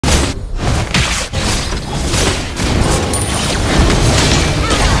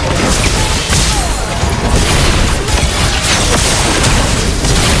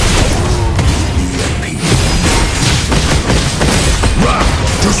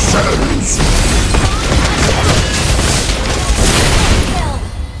Sentence!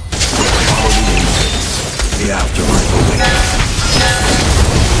 The afterlife awaits.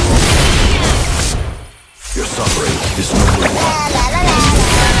 Your suffering is no worth.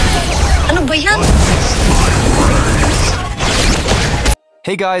 Ano ba yan?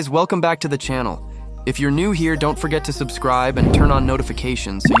 Hey guys, welcome back to the channel. If you're new here, don't forget to subscribe and turn on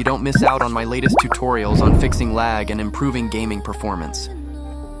notifications so you don't miss out on my latest tutorials on fixing lag and improving gaming performance.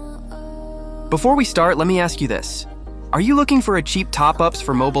 Before we start, let me ask you this. Are you looking for a cheap top-ups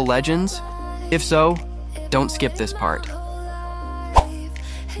for Mobile Legends? If so, don't skip this part.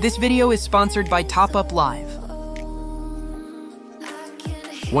 This video is sponsored by Top Up Live.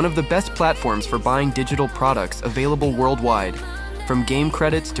 One of the best platforms for buying digital products available worldwide. From game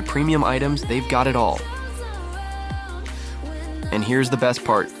credits to premium items, they've got it all. And here's the best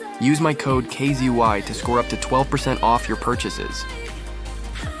part. Use my code Kzui to score up to 12% off your purchases.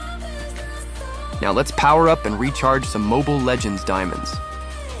 Now let's power up and recharge some Mobile Legends diamonds.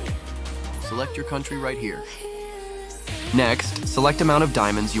 Select your country right here. Next, select amount of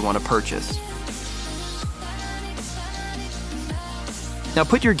diamonds you want to purchase. Now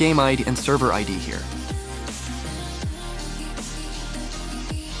put your game ID and server ID here.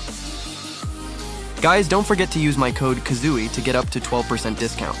 Guys, don't forget to use my code Kzui to get up to 12%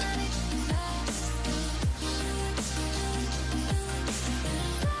 discount.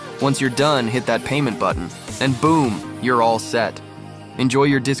 Once you're done, hit that payment button, and boom, you're all set. Enjoy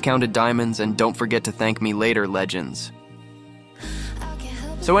your discounted diamonds, and don't forget to thank me later, legends.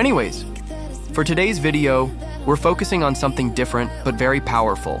 So anyways, for today's video, we're focusing on something different but very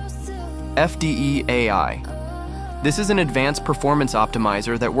powerful. FDE AI. This is an advanced performance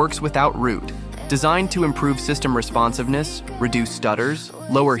optimizer that works without root, designed to improve system responsiveness, reduce stutters,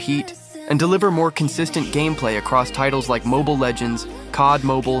 lower heat, and deliver more consistent gameplay across titles like Mobile Legends, COD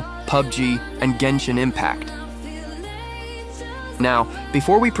Mobile, PUBG, and Genshin Impact. Now,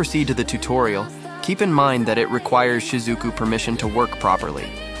 before we proceed to the tutorial, keep in mind that it requires Shizuku permission to work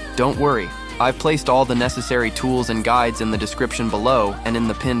properly. Don't worry, I've placed all the necessary tools and guides in the description below and in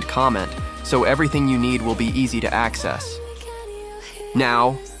the pinned comment, so everything you need will be easy to access.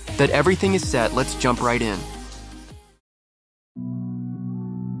 Now that everything is set, let's jump right in.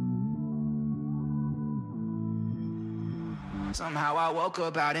 Somehow I woke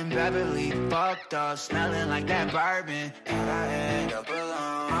up out in Beverly, fucked up, smelling like that bourbon. How'd I end up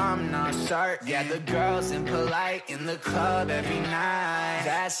alone? I'm not certain. Yeah, the girls impolite in the club every night.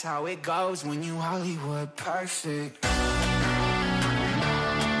 That's how it goes when you Hollywood perfect.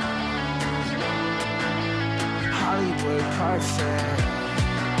 Hollywood perfect.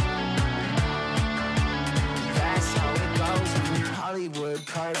 That's how it goes when you Hollywood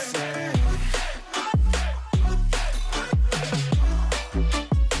perfect.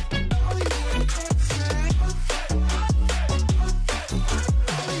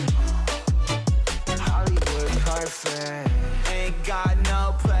 Ain't got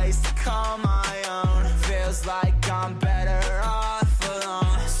no place to call my own. Feels like I'm better off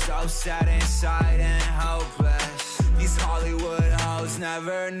alone. So sad inside and hopeless. These Hollywood hoes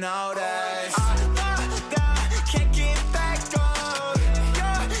never notice. Can't get back on.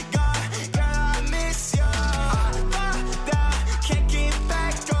 Girl, I miss you. Can't get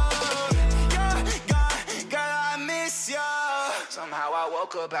back on. Girl, I miss you. Somehow I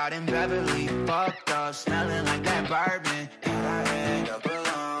woke up out in Beverly, fucked up, smelling like that bourbon. How'd I end up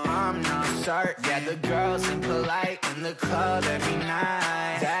alone? I'm not certain. Yeah, the girls impolite in the club every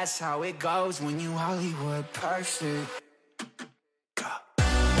night. That's how it goes when you Hollywood perfect.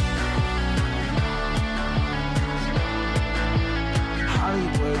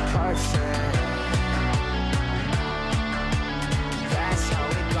 Hollywood perfect. That's how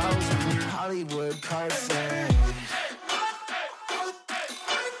it goes when you Hollywood perfect.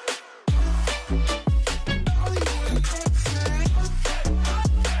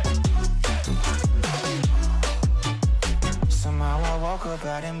 Woke up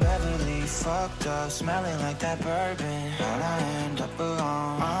out in Beverly, fucked up, smelling like that bourbon. How'd I end up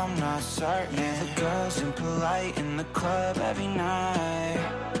alone? I'm not certain. Yeah, the girls impolite in the club every night.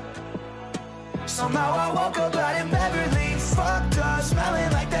 Somehow I woke up out in Beverly, fucked up,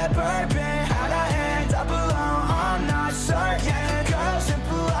 smelling like that bourbon. How'd I end up alone? I'm not certain. Yeah, the girls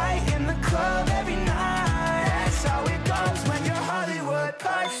impolite in the club every night. That's how it goes when you're Hollywood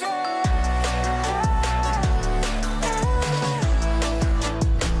perfect.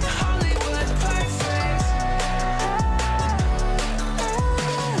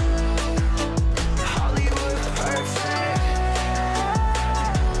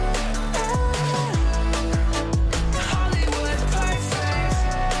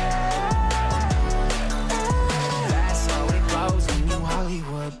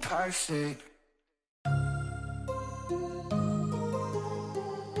 toxic.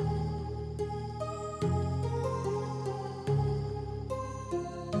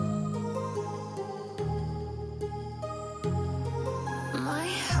 My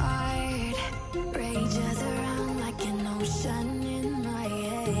heart rages around like an ocean in my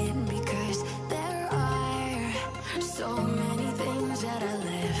head, because there are so many things that I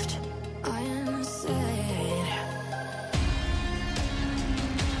left unsaid.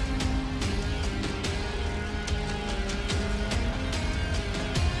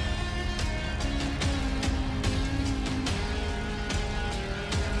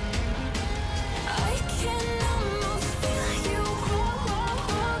 I can almost feel you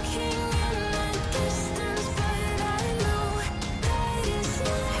walking in the distance, but I know that is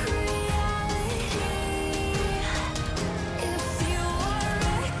not reality. If you are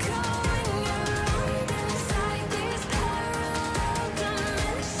echoing around inside these parallel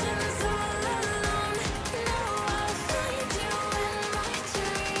dimensions all alone, now I'll find you in my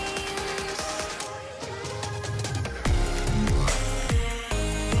dreams.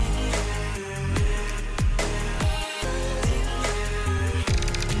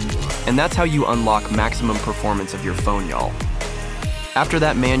 And that's how you unlock maximum performance of your phone, y'all. After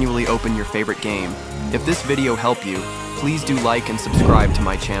that, manually open your favorite game. If this video helped you, please do like and subscribe to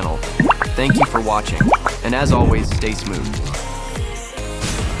my channel. Thank you for watching, and as always, stay smooth.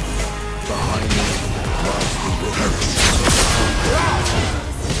 Behind me lies the wilderness.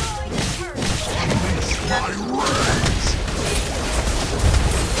 My rage!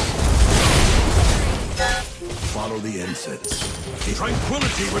 Follow the incense.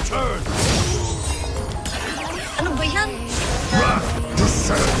 Tranquility returns! Ano ba yan? Wrath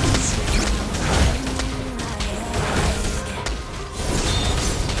descends!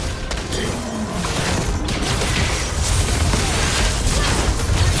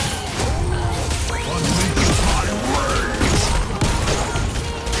 Unleash my rage!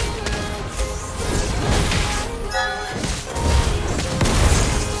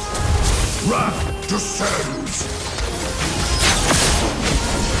 Wrath descends!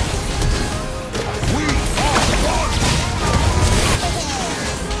 We are one!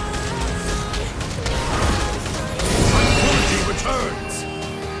 Tranquility returns!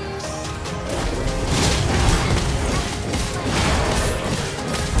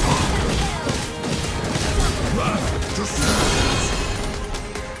 Wrath descends!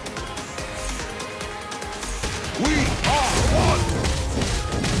 We are one!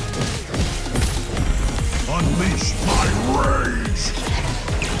 Unleash my rage!